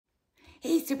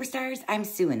Hey superstars, I'm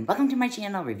Sue and welcome to my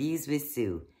channel, Reviews with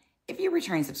Sue. If you're a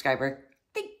returning subscriber,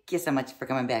 thank you so much for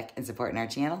coming back and supporting our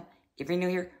channel. If you're new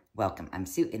here, welcome. I'm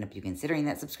Sue and hope you're considering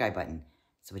that subscribe button.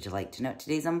 So would you like to know what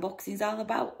today's unboxing is all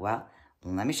about? Well,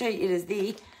 let me show you. It is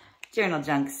the Journal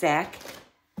Junk Sack,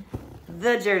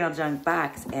 the Journal Junk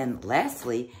Box, and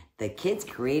lastly, the Kids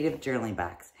Creative Journaling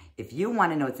Box. If you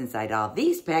want to know what's inside all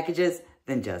these packages,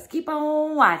 then just keep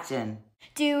on watching.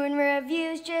 Doing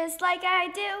reviews just like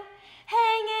I do.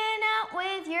 Hanging out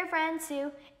with your friend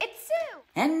Sue. It's Sue.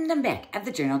 And I'm back at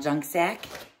the Journal Junk Sack,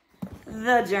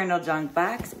 the Journal Junk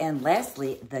Box, and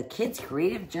lastly, the Kids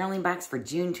Creative Journaling Box for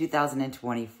June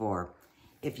 2024.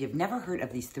 If you've never heard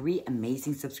of these three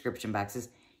amazing subscription boxes,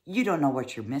 you don't know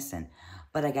what you're missing.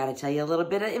 But I gotta tell you a little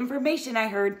bit of information I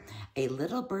heard. A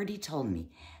little birdie told me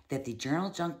that the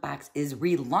Journal Junk Box is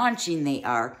relaunching, they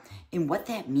are. And what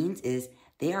that means is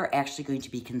they are actually going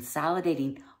to be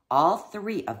consolidating all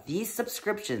three of these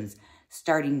subscriptions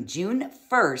starting June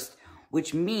 1st,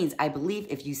 which means I believe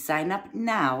if you sign up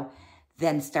now,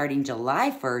 then starting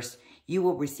July 1st, you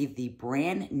will receive the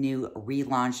brand new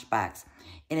relaunched box.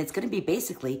 And it's going to be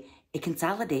basically a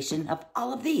consolidation of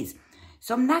all of these.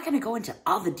 So I'm not going to go into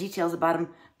all the details about them,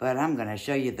 but I'm going to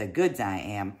show you the goods I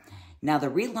am. Now the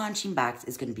relaunching box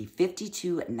is going to be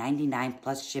 $52.99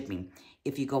 plus shipping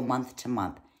if you go month to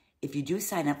month. If you do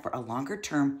sign up for a longer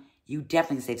term, you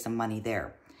definitely save some money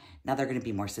there. Now they're going to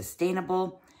be more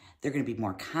sustainable. They're going to be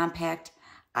more compact.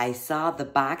 I saw the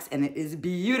box and it is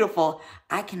beautiful.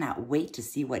 I cannot wait to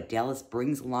see what Dallas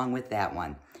brings along with that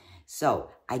one. So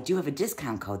I do have a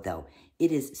discount code though.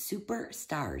 It is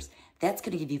Superstars. That's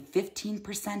going to give you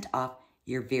 15% off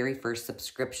your very first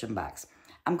subscription box.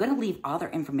 I'm going to leave all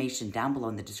their information down below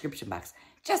in the description box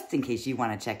just in case you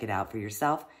want to check it out for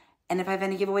yourself. And if I have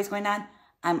any giveaways going on,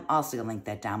 I'm also going to link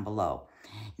that down below.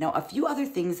 Now, a few other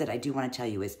things that I do want to tell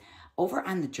you is over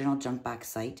on the Journal Junk Box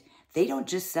site, they don't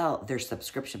just sell their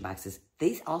subscription boxes.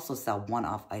 They also sell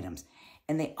one-off items.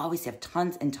 And they always have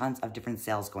tons and tons of different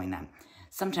sales going on.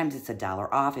 Sometimes it's $1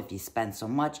 off if you spend so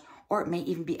much, or it may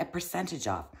even be a percentage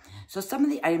off. So some of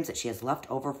the items that she has left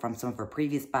over from some of her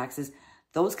previous boxes,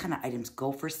 those kind of items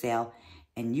go for sale.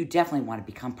 And you definitely want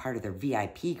to become part of their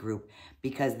VIP group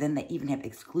because then they even have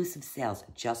exclusive sales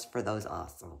just for those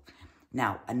also.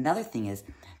 Now, another thing is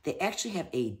they actually have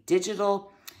a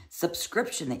digital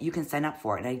subscription that you can sign up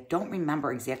for. And I don't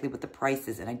remember exactly what the price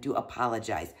is, and I do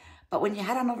apologize. But when you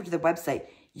head on over to their website,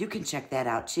 you can check that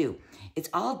out too. It's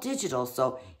all digital,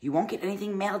 so you won't get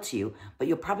anything mailed to you, but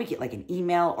you'll probably get like an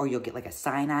email or you'll get like a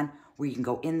sign-on where you can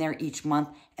go in there each month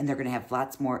and they're going to have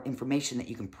lots more information that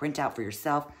you can print out for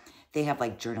yourself. They have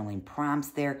like journaling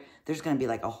prompts there. There's going to be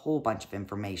like a whole bunch of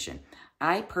information.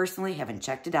 I personally haven't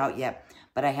checked it out yet,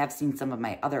 but I have seen some of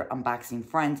my other unboxing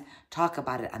friends talk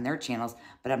about it on their channels,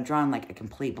 but I'm drawing like a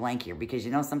complete blank here because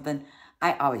you know something?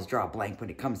 I always draw a blank when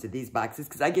it comes to these boxes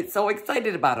because I get so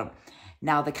excited about them.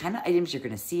 Now, the kind of items you're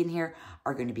going to see in here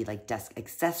are going to be like desk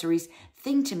accessories,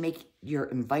 thing to make your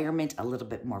environment a little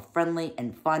bit more friendly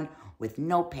and fun with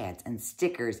notepads and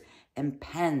stickers and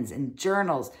pens and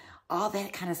journals. All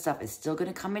that kind of stuff is still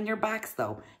going to come in your box,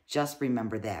 though. Just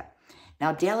remember that.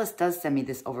 Now, Dallas does send me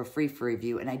this over free for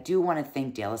review, and I do want to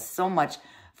thank Dallas so much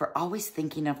for always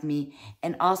thinking of me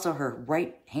and also her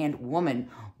right-hand woman,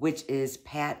 which is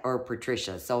Pat or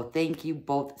Patricia. So thank you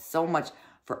both so much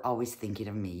for always thinking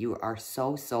of me. You are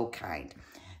so, so kind.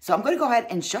 So I'm going to go ahead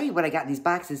and show you what I got in these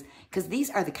boxes because these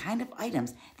are the kind of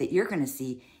items that you're going to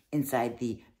see inside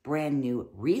the brand new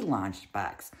relaunched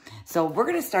box. So we're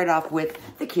going to start off with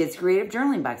the Kids Creative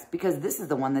Journaling Box because this is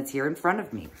the one that's here in front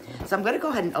of me. So I'm going to go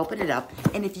ahead and open it up.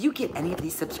 And if you get any of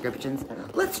these subscriptions,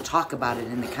 let's talk about it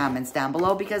in the comments down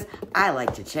below because I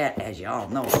like to chat, as you all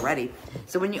know already.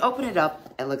 So when you open it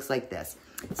up, it looks like this.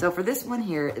 So for this one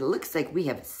here, it looks like we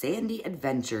have Sandy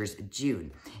Adventures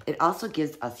June. It also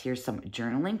gives us here some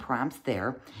journaling prompts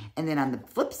there. And then on the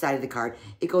flip side of the card,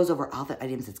 it goes over all the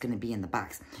items that's going to be in the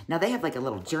box. Now they have like a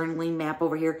little journaling map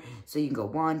over here. So you can go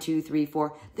 1, 2, 3,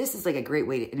 4. This is like a great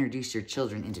way to introduce your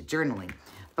children into journaling.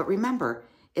 But remember,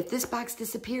 if this box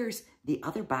disappears, the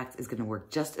other box is going to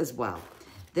work just as well.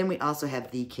 Then we also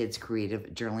have the Kids Creative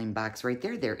Journaling Box right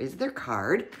there. There is their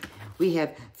card. We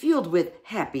have Fueled with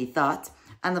Happy Thoughts.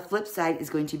 On the flip side is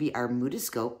going to be our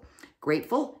Moodoscope,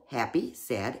 grateful, happy,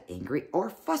 sad, angry, or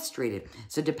frustrated.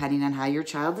 So depending on how your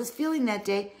child is feeling that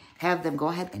day, have them go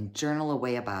ahead and journal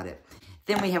away about it.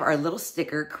 Then we have our little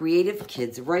sticker, Creative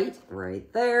Kids right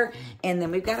there. And then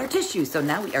we've got our tissue. So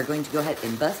now we are going to go ahead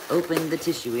and bust open the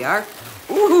tissue. We are.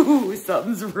 Ooh,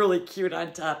 something's really cute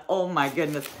on top. Oh my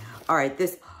goodness. All right,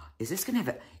 is this going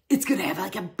to have it's going to have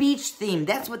like a beach theme.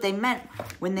 That's what they meant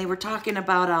when they were talking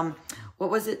about, what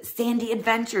was it? Sandy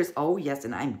Adventures. Oh, yes,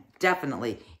 and I'm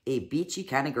definitely a beachy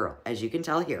kind of girl, as you can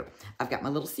tell here. I've got my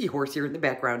little seahorse here in the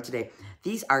background today.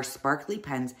 These are sparkly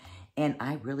pens, and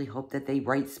I really hope that they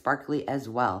write sparkly as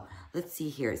well. Let's see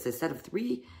here. It's a set of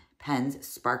 3 pens,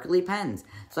 sparkly pens.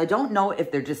 So I don't know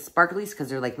if they're just sparklies because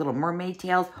they're like little mermaid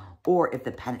tails, or if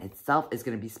the pen itself is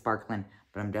going to be sparkling.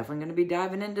 But I'm definitely going to be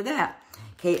diving into that.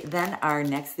 Okay, then our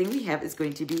next thing we have is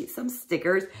going to be some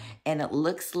stickers. And it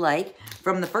looks like,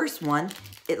 from the first one,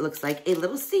 it looks like a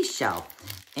little seashell.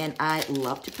 And I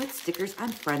love to put stickers on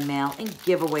friend mail and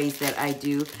giveaways that I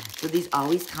do. So these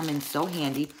always come in so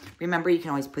handy. Remember, you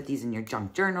can always put these in your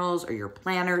junk journals or your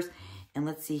planners. And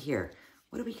let's see here.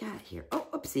 What do we got here? Oh,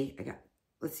 oopsie.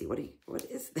 Let's see, what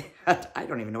is that? I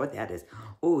don't even know what that is.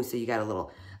 Oh, so you got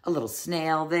a little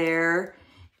snail there.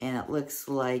 And it looks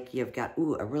like you've got,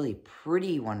 ooh, a really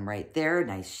pretty one right there.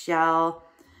 Nice shell.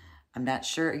 I'm not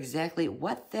sure exactly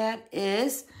what that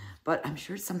is, but I'm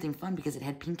sure it's something fun because it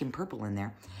had pink and purple in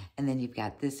there. And then you've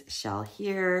got this shell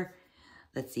here.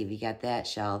 Let's see, we got that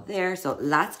shell there. So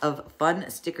lots of fun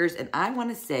stickers. And I want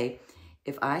to say,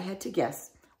 if I had to guess,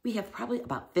 we have probably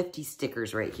about 50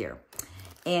 stickers right here.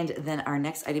 And then our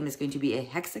next item is going to be a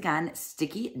hexagon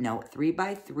sticky note, 3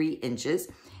 by 3 inches.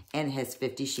 And it has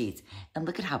 50 sheets. And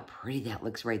look at how pretty that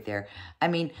looks right there. I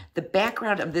mean, the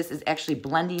background of this is actually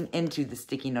blending into the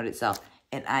sticky note itself.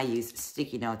 And I use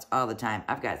sticky notes all the time.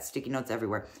 I've got sticky notes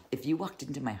everywhere. If you walked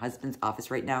into my husband's office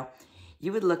right now,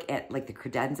 you would look at like the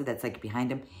credenza that's like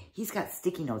behind him. He's got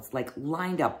sticky notes like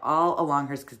lined up all along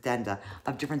his credenza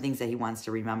of different things that he wants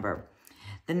to remember.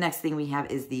 The next thing we have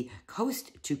is the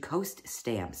Coast to Coast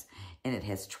stamps. And it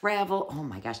has travel. Oh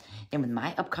my gosh. And with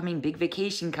my upcoming big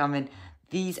vacation coming,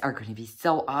 these are going to be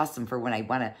so awesome for when I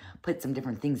want to put some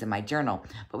different things in my journal.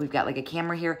 But we've got like a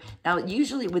camera here. Now,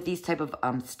 usually with these type of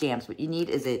stamps, what you need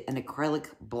is an acrylic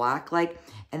block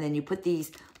and then you put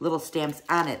these little stamps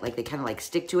on it, like they kind of like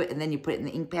stick to it, and then you put it in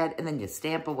the ink pad, and then you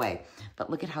stamp away. But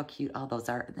look at how cute all those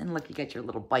are. And then look, you got your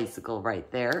little bicycle right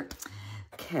there.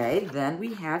 Okay, then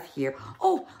we have here,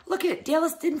 oh, look at it.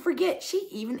 Dallas didn't forget. She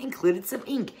even included some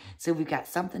ink. So we've got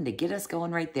something to get us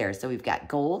going right there. So we've got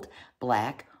gold,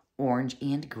 black, orange,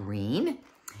 and green.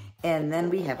 And then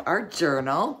we have our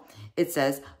journal. It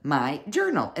says, my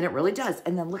journal, and it really does.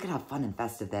 And then look at how fun and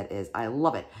festive that is. I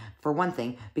love it. For one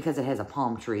thing, because it has a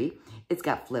palm tree. It's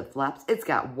got flip-flops. It's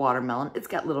got watermelon. It's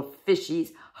got little fishies,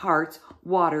 hearts,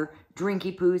 water,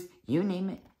 drinky poos, you name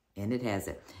it, and it has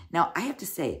it. Now, I have to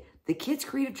say, the Kids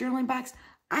Creative Journaling Box,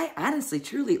 I honestly,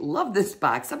 truly love this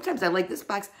box. Sometimes I like this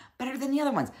box better than the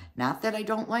other ones. Not that I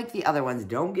don't like the other ones,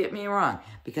 don't get me wrong,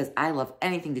 because I love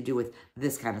anything to do with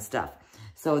this kind of stuff.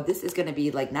 So this is going to be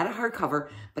like not a hardcover,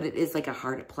 but it is like a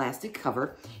hard plastic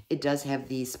cover. It does have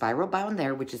the spiral bound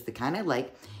there, which is the kind I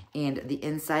like. And the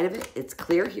inside of it, it's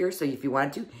clear here. So if you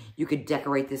wanted to, you could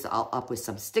decorate this all up with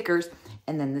some stickers.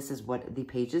 And then this is what the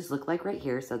pages look like right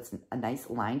here. So it's a nice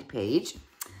lined page.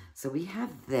 So we have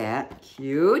that,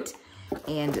 cute.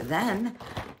 And then,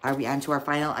 are we on to our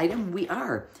final item? We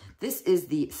are. This is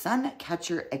the Sun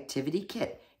Catcher Activity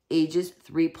Kit, ages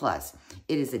 3+.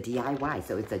 It is a DIY,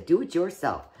 so it's a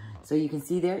do-it-yourself. So you can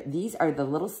see there, these are the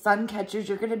little sun catchers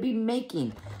you're going to be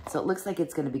making. So it looks like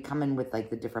it's going to be coming with like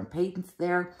the different paints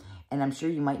there. And I'm sure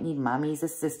you might need mommy's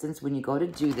assistance when you go to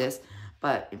do this.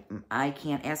 But I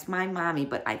can't ask my mommy,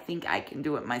 but I think I can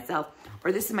do it myself.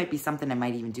 Or this might be something I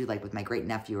might even do like with my great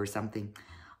nephew or something.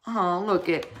 Oh, look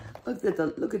at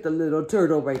the little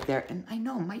turtle right there. And I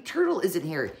know my turtle isn't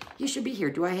here. He should be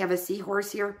here. Do I have a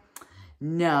seahorse here?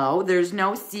 No, there's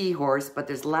no seahorse, but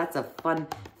there's lots of fun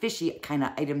fishy kind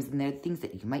of items in there, things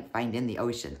that you might find in the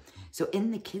ocean. So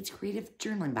in the Kids Creative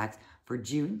Journaling Box for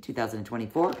June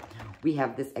 2024, we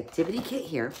have this activity kit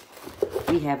here.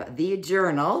 We have the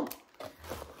journal.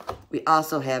 We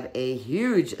also have a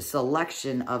huge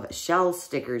selection of shell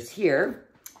stickers here.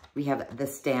 We have the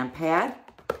stamp pad.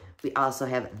 We also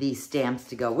have the stamps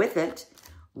to go with it.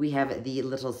 We have the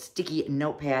little sticky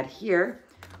notepad here.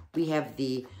 We have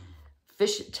the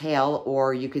fish tail,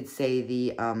 or you could say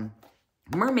the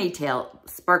mermaid tail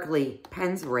sparkly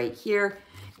pens right here.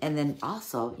 And then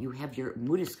also you have your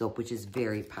Moodoscope, which is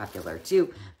very popular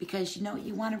too, because you know,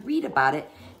 you want to read about it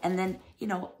and then, you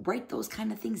know, write those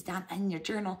kind of things down in your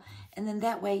journal. And then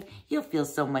that way you'll feel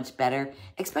so much better,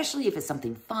 especially if it's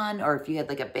something fun or if you had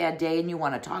like a bad day and you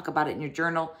want to talk about it in your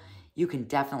journal. You can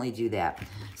definitely do that.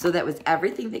 So that was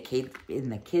everything that came in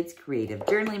the Kids Creative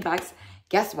Journaling Box.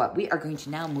 guess what? We are going to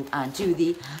now move on to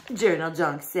the Journal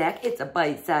Junk Sack. It's a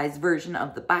bite-sized version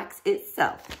of the box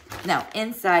itself. Now,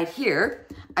 inside here,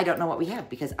 I don't know what we have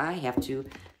because I have to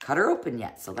cut her open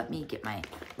yet. So let me get my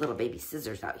little baby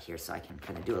scissors out here so I can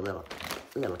kind of do a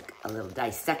little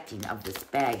dissecting of this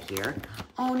bag here.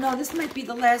 Oh no, this might be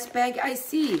the last bag I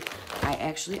see.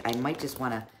 I might just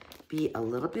want to be a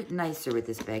little bit nicer with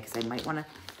this bag because I might want to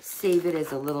save it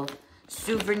as a little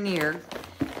souvenir.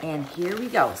 And here we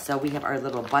go. So we have our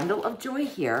little bundle of joy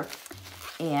here.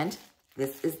 And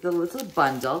this is the little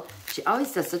bundle. She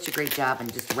always does such a great job in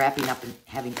just wrapping up and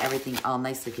having everything all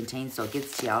nicely contained so it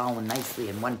gets to you all nicely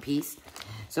in one piece.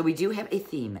 So we do have a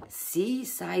theme,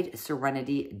 Seaside,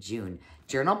 Serenity, June.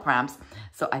 Journal prompts.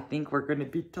 So I think we're going to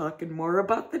be talking more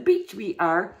about the beach we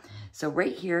are. So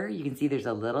right here, you can see there's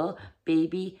a little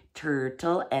baby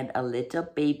turtle and a little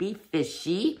baby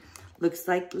fishy. Looks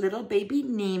like little baby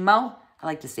Nemo. I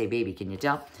like to say baby, can you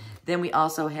tell? Then we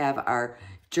also have our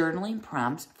journaling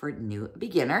prompts for new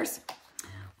beginners.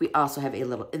 We also have a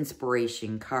little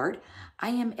inspiration card. I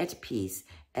am at peace,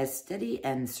 as steady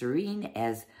and serene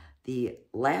as the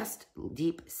vast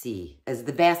deep sea.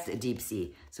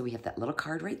 So we have that little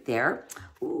card right there.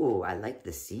 Ooh, I like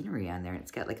the scenery on there.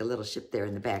 It's got like a little ship there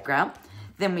in the background.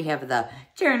 Then we have the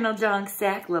Journal Junk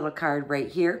Sack little card right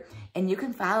here. And you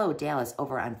can follow Dallas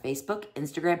over on Facebook,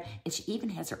 Instagram, and she even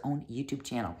has her own YouTube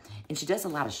channel. And she does a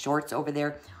lot of shorts over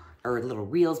there, or little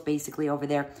reels basically over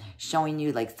there, showing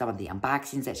you like some of the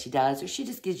unboxings that she does, or she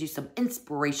just gives you some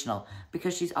inspirational,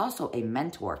 because she's also a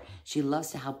mentor. She loves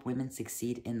to help women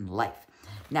succeed in life.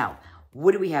 Now,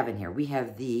 what do we have in here? We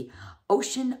have the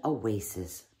Ocean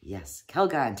Oasis. Yes,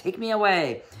 Kelgan, take me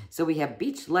away. So we have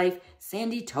Beach Life,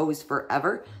 Sandy Toes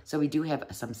Forever. So we do have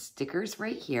some stickers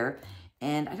right here.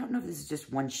 And I don't know if this is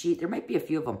just one sheet. There might be a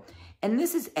few of them. And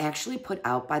this is actually put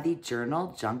out by the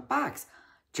Journal Junk Box.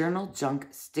 Journal Junk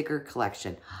Sticker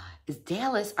Collection.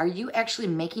 Dallas, are you actually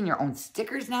making your own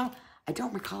stickers now? I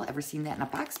don't recall ever seeing that in a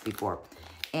box before.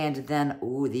 And then,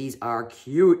 ooh, these are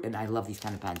cute. And I love these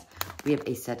kind of pens. We have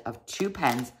a set of 2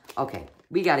 pens. Okay,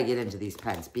 we got to get into these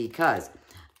pens because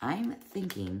I'm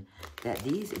thinking that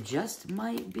these just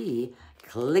might be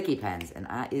clicky pens. And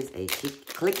I is a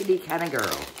clickety kind of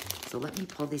girl. So let me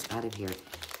pull these out of here.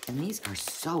 And these are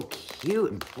so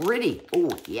cute and pretty.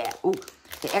 Oh, yeah. Oh,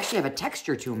 they actually have a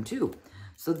texture to them, too.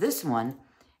 So this one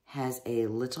has a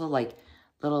little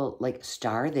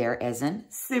star there, as in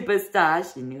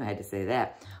superstar. She knew I had to say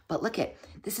that. But look at,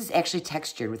 this is actually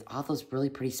textured with all those really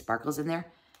pretty sparkles in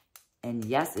there. And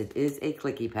yes, it is a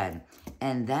clicky pen.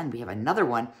 And then we have another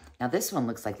one. Now, this one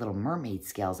looks like little mermaid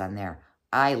scales on there.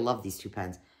 I love these 2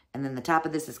 pens. And then the top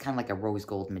of this is kind of like a rose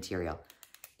gold material.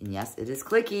 And yes, it is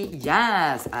clicky.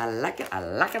 Yes, I like it. I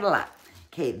like it a lot.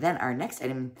 Okay, then our next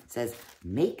item says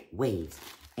Make Waves.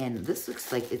 And this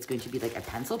looks like it's going to be like a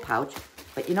pencil pouch.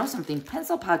 But you know something?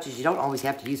 Pencil pouches you don't always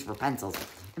have to use for pencils.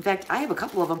 In fact, I have a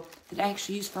couple of them that I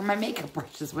actually use for my makeup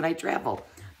brushes when I travel.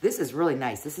 This is really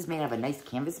nice. This is made out of a nice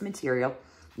canvas material.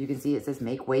 You can see it says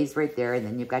Make Waves right there. And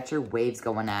then you've got your waves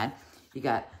going on. You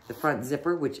got the front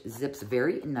zipper, which zips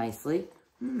very nicely.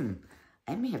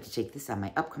 I may have to take this on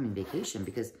my upcoming vacation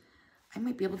because I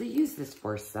might be able to use this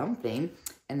for something.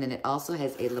 And then it also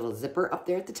has a little zipper up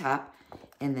there at the top.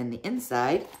 And then the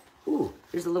inside, ooh,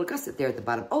 there's a little gusset there at the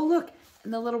bottom. Oh, look,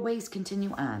 and the little waves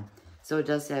continue on. So it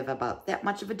does have about that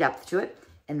much of a depth to it.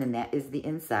 And then that is the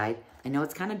inside. I know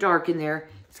it's kind of dark in there.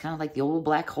 It's kind of like the old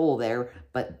black hole there.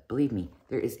 But believe me,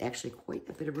 there is actually quite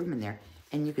a bit of room in there.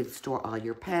 And you can store all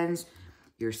your pens,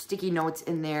 your sticky notes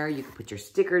in there. You can put your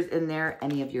stickers in there,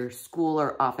 any of your school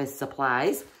or office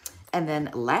supplies. And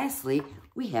then lastly,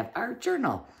 we have our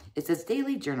journal. It says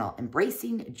Daily Journal,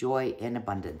 Embracing Joy and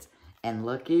Abundance. And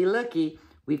looky, looky,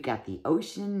 we've got the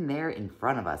ocean there in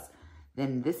front of us.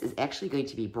 Then this is actually going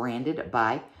to be branded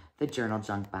by the Journal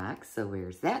Junk Box. So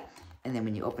where's that? And then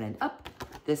when you open it up,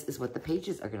 this is what the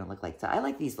pages are going to look like. So I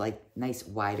like these like nice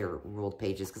wider ruled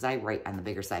pages because I write on the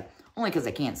bigger side, only because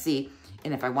I can't see.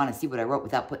 And if I want to see what I wrote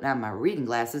without putting on my reading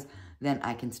glasses, then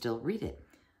I can still read it.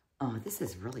 Oh, this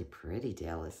is really pretty,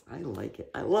 Dallas. I like it.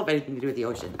 I love anything to do with the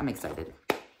ocean. I'm excited.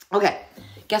 Okay,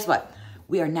 guess what?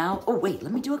 We are now, oh wait,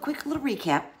 let me do a quick little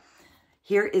recap.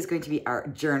 Here is going to be our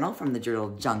journal from the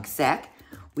Journal Junk Sack.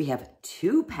 We have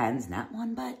 2 pens, not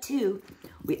 1, but 2.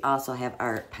 We also have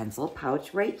our pencil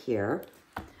pouch right here.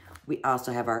 We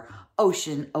also have our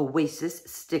Ocean Oasis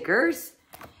stickers.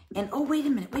 And oh, wait a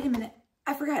minute.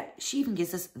 I forgot. She even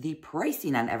gives us the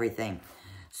pricing on everything.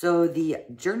 So the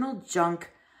Journal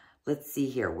Junk, let's see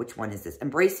here. Which one is this?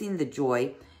 Embracing the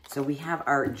Joy. So we have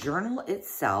our journal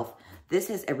itself. This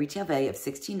has a retail value of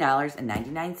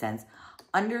 $16.99.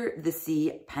 Under the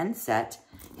Sea pen set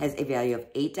has a value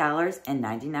of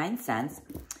 $8.99.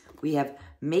 We have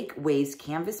Make Waves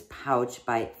canvas pouch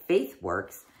by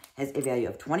Faithworks, has a value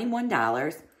of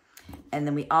 $21. And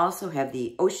then we also have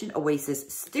the Ocean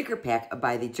Oasis sticker pack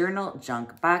by the Journal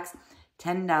Junk Box,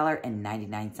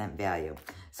 $10.99 value.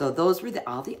 So those were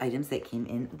all the items that came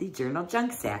in the Journal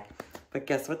Junk Sack. But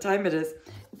guess what time it is?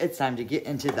 It's time to get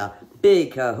into the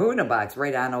big kahuna box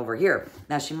right on over here.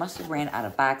 Now, she must have ran out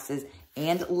of boxes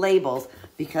and labels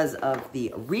because of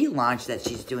the relaunch that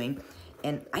she's doing.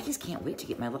 And I just can't wait to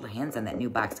get my little hands on that new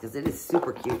box because it is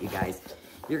super cute, you guys.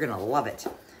 You're going to love it.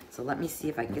 So let me see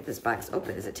if I can get this box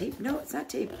open. Is it taped? No, it's not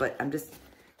taped, but I'm just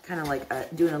kind of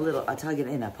like doing a little tugging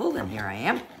and a pulling. Here I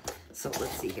am. So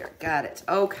let's see here. Got it.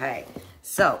 Okay.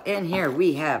 So in here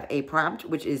we have a prompt,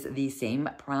 which is the same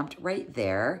prompt right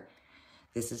there.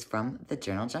 This is from the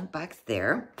Journal Junk Box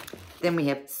there. Then we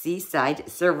have Seaside,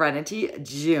 Serenity,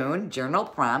 June, journal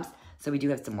prompts. So we do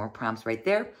have some more prompts right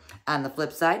there. On the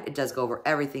flip side, it does go over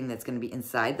everything that's going to be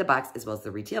inside the box as well as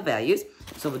the retail values.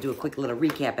 So we'll do a quick little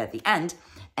recap at the end.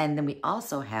 And then we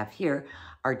also have here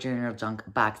our Journal Junk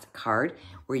Box card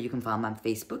where you can follow them on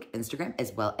Facebook, Instagram,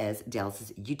 as well as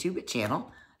Dallas's YouTube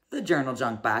channel, the Journal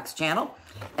Junk Box channel.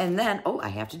 And then, oh, I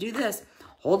have to do this.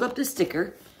 Hold up the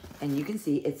sticker and you can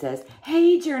see it says,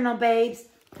 "Hey, Journal Babes,"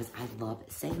 because I love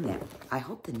saying that. I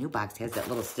hope the new box has that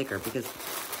little sticker because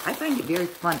I find it very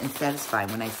fun and satisfying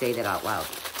when I say that out loud.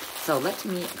 So let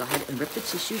me go ahead and rip the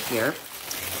tissue here.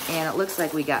 And it looks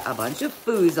like we got a bunch of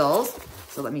foozles.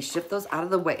 So let me shift those out of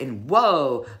the way. And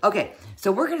whoa. Okay,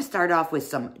 so we're going to start off with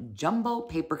some jumbo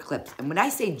paper clips. And when I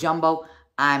say jumbo,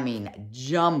 I mean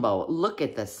jumbo. Look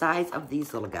at the size of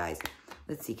these little guys.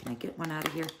 Let's see, can I get one out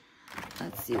of here?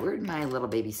 Let's see, where'd my little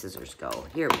baby scissors go?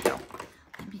 Here we go.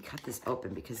 Let me cut this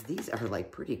open because these are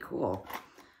like pretty cool.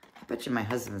 I bet you my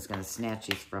husband's going to snatch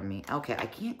these from me. Okay, I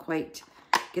can't quite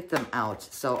get them out.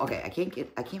 So, okay, I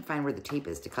can't find where the tape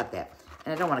is to cut that.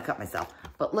 And I don't want to cut myself.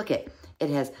 But look at it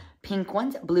has pink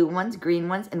ones, blue ones, green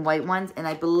ones, and white ones. And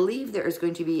I believe there is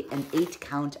going to be an 8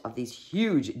 count of these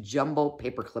huge jumbo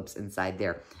paper clips inside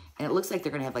there. And it looks like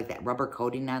they're going to have like that rubber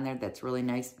coating on there. That's really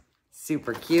nice.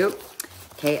 Super cute.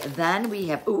 Okay, then we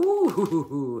have,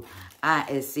 ooh, I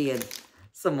is seeing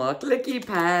some more clicky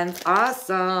pens.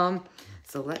 Awesome.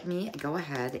 So let me go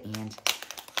ahead and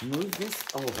move this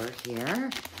over here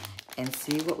and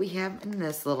see what we have in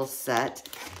this little set.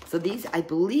 So these, I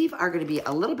believe, are going to be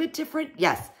a little bit different.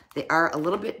 Yes, they are a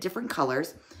little bit different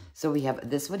colors. So we have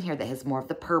this one here that has more of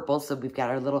the purple. So we've got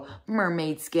our little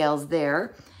mermaid scales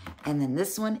there. And then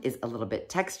this one is a little bit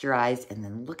texturized. And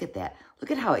then look at that.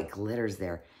 Look at how it glitters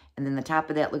there. And then the top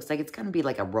of that looks like it's going to be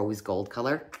like a rose gold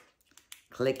color.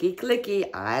 Clicky, clicky.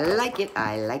 I like it.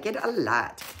 I like it a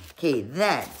lot. Okay,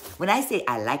 then, when I say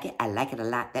I like it a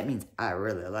lot, that means I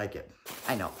really like it.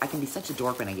 I know, I can be such a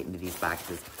dork when I get into these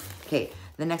boxes. Okay,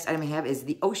 the next item I have is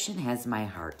The Ocean Has My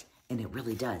Heart, and it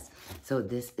really does. So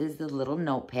this is the little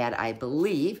notepad, I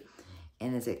believe,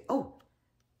 and it's a, oh,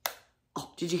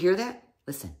 did you hear that?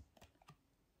 Listen.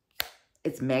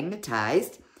 It's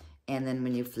magnetized, and then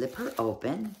when you flip her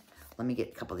open, let me get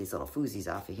a couple of these little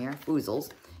foozles off of here,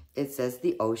 foozles. It says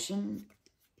The Ocean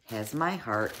Has My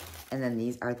Heart, and then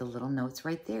these are the little notes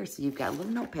right there. So you've got a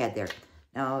little notepad there.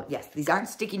 Now, yes, these aren't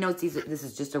sticky notes. This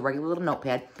is just a regular little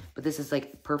notepad, but this is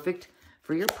like perfect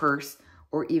for your purse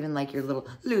or even like your little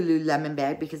Lululemon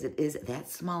bag because it is that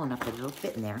small enough that it'll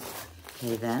fit in there.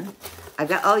 Okay, then I've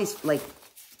got all these like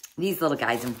these little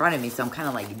guys in front of me, so I'm kind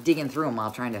of like digging through them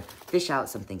while trying to fish out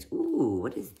some things. Ooh,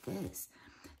 what is this?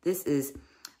 This is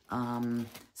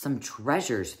some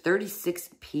treasures, 36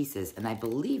 pieces, and I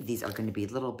believe these are going to be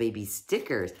little baby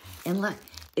stickers. And look,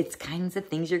 it's kinds of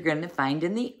things you're going to find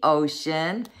in the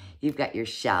ocean. You've got your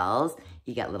shells,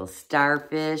 you got little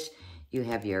starfish, you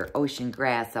have your ocean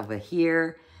grass over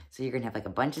here. So you're going to have like a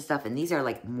bunch of stuff, and these are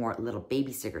like more little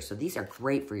baby stickers. So these are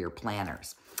great for your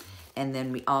planners. And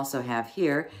then we also have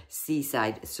here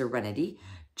Seaside, Serenity,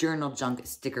 Journal Junk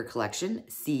Sticker Collection,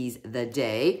 Seize the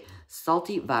Day,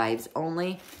 Salty Vibes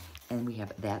Only, and we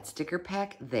have that sticker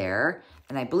pack there.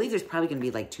 And I believe there's probably going to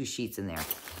be like 2 sheets in there.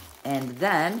 And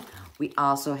then we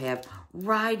also have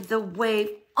Ride the Wave.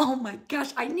 Oh my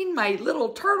gosh, I need my little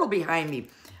turtle behind me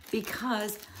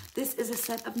because this is a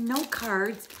set of note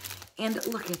cards. And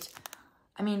look at,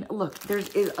 I mean, look,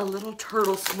 there's a little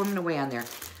turtle swimming away on there.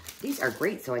 These are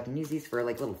great, so I can use these for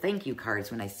like little thank you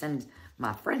cards when I send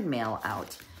my friend mail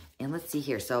out. And let's see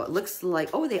here. So it looks like,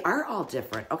 oh, they are all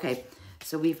different. Okay,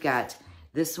 so we've got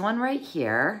this one right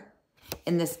here.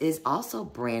 And this is also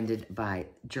branded by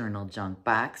Journal Junk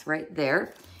Box right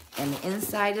there. And the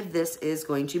inside of this is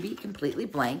going to be completely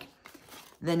blank.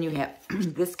 Then you have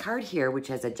this card here, which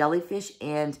has a jellyfish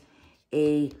and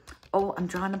a, oh, I'm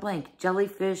drawing a blank.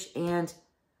 Jellyfish and,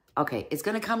 okay, it's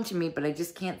going to come to me, but I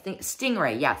just can't think.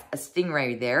 Stingray, yes, a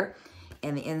stingray there.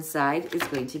 And the inside is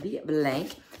going to be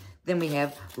blank. Then we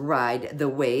have Ride the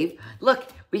Wave. Look,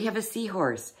 we have a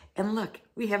seahorse. And look,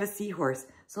 we have a seahorse.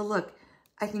 So look,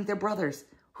 I think they're brothers.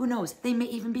 Who knows? They may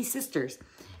even be sisters.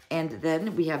 And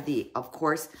then we have the, of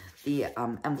course, the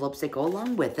envelopes that go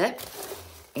along with it.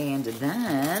 And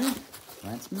then,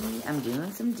 I'm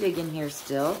doing some digging here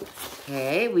still.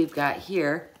 Okay, we've got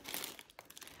here,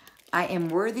 I am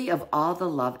worthy of all the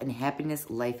love and happiness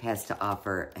life has to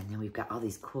offer. And then we've got all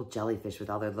these cool jellyfish with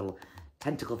all their little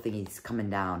tentacle thingies coming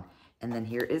down. And then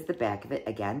here is the back of it.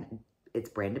 Again, it's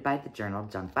branded by the Journal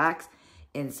Junk Box.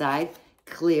 Inside,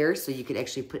 clear, so you could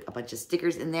actually put a bunch of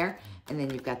stickers in there. And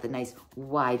then you've got the nice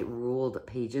wide ruled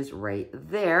pages right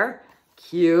there.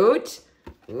 Cute.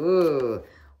 Ooh.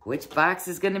 Which box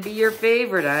is going to be your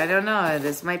favorite? I don't know.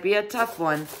 This might be a tough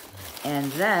one.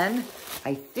 And then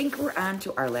I think we're on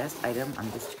to our last item.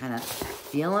 I'm just kind of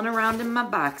feeling around in my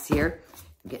box here.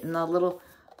 I'm getting the little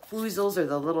foozles or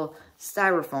the little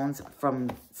styrophones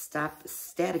from stop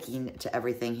staticking to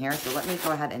everything here. So let me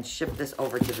go ahead and shift this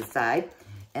over to the side.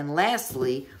 And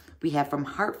lastly, we have from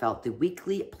Heartfelt, the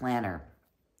weekly planner.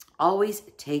 Always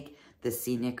take the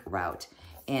scenic route.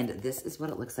 And this is what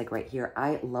it looks like right here.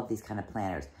 I love these kind of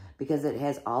planners because it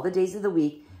has all the days of the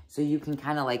week. So you can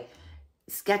kind of like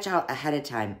sketch out ahead of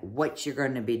time what you're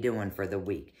going to be doing for the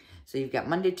week. So you've got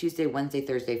Monday, Tuesday, Wednesday,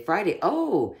 Thursday, Friday.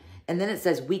 Oh, and then it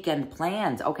says weekend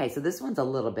plans. Okay, so this one's a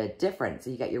little bit different. So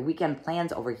you got your weekend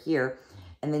plans over here.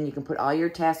 And then you can put all your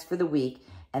tasks for the week.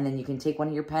 And then you can take one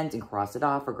of your pens and cross it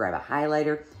off or grab a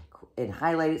highlighter and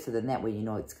highlight it so then that way you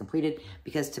know it's completed.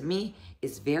 Because to me,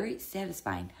 it's very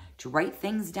satisfying to write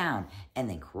things down and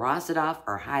then cross it off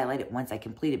or highlight it once I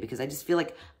complete it because I just feel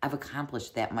like I've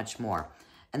accomplished that much more.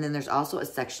 And then there's also a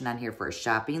section on here for a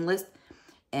shopping list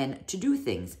and to do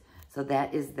things. So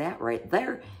that is that right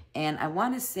there. And I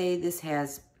want to say this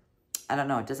has, I don't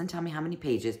know, it doesn't tell me how many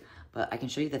pages, but I can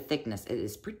show you the thickness. It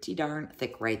is pretty darn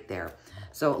thick right there.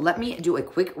 So let me do a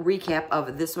quick recap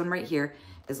of this one right here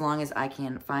as long as I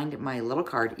can find my little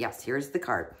card. Yes, here's the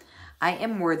card. I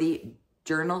Am Worthy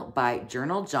Journal by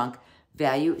Journal Junk,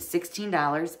 value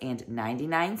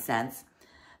 $16.99.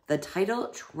 The title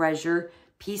Treasure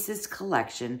Pieces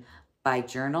Collection by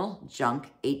Journal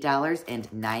Junk,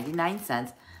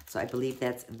 $8.99. So I believe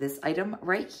that's this item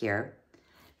right here.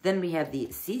 Then we have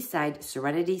the Seaside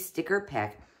Serenity Sticker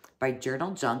Pack by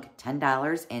Journal Junk,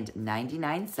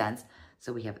 $10.99.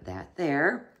 So we have that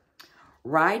there.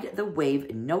 Ride the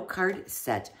Wave Note Card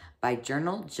Set by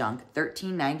Journal Junk,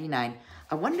 $13.99.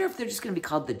 I wonder if they're just going to be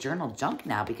called the Journal Junk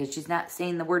now because she's not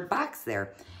saying the word box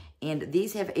there. And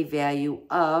these have a value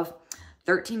of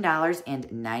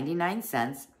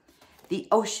 $13.99. The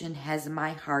Ocean Has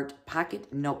My Heart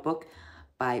Pocket Notebook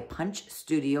by Punch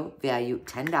Studio, value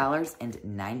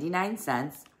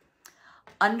 $10.99.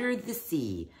 Under the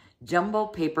Sea Jumbo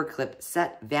Paperclip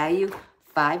Set, value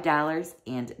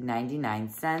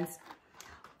 $5.99.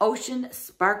 Ocean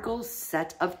Sparkle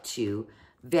Set of 2,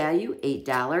 value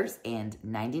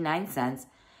 $8.99.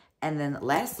 And then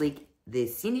lastly, the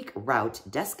Scenic Route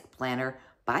Desk Planner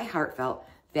by Heartfelt,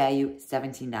 value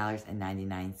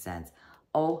 $17.99.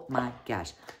 Oh my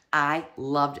gosh. I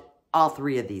loved all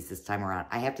three of these this time around,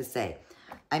 I have to say.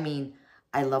 I mean,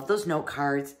 I love those note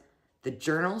cards. The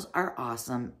journals are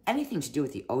awesome. Anything to do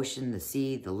with the ocean, the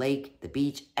sea, the lake, the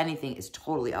beach, anything is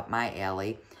totally up my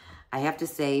alley. I have to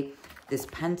say, this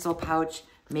pencil pouch,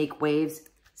 Make Waves,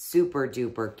 super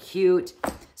duper cute.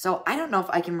 So I don't know if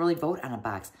I can really vote on a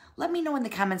box. Let me know in the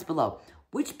comments below,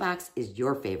 which box is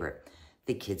your favorite?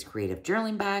 The Kids Creative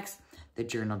Journaling Box, the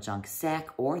Journal Junk Sack,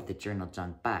 or the Journal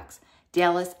Junk Box?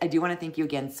 Dallas, I do want to thank you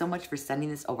again so much for sending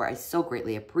this over. I so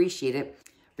greatly appreciate it.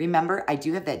 Remember, I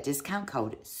do have that discount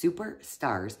code,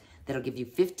 SUPERSTARS, that'll give you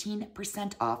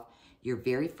 15% off your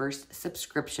very first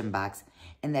subscription box.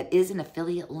 And that is an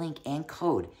affiliate link and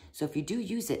code. So if you do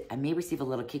use it, I may receive a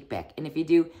little kickback. And if you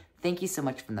do, thank you so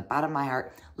much from the bottom of my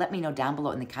heart. Let me know down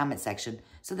below in the comment section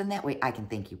so then that way I can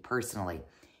thank you personally.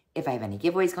 If I have any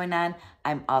giveaways going on,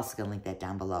 I'm also going to link that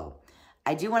down below.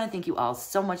 I do want to thank you all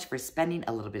so much for spending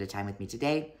a little bit of time with me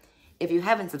today. If you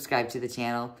haven't subscribed to the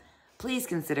channel, please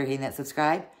consider hitting that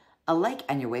subscribe. A like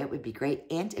on your way out would be great.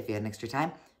 And if you have an extra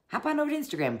time, hop on over to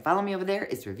Instagram. Follow me over there.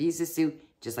 It's Reviews with Sue,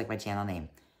 just like my channel name.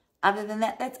 Other than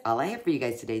that, that's all I have for you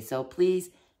guys today. So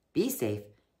please be safe,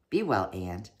 be well,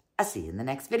 and I'll see you in the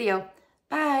next video.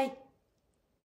 Bye.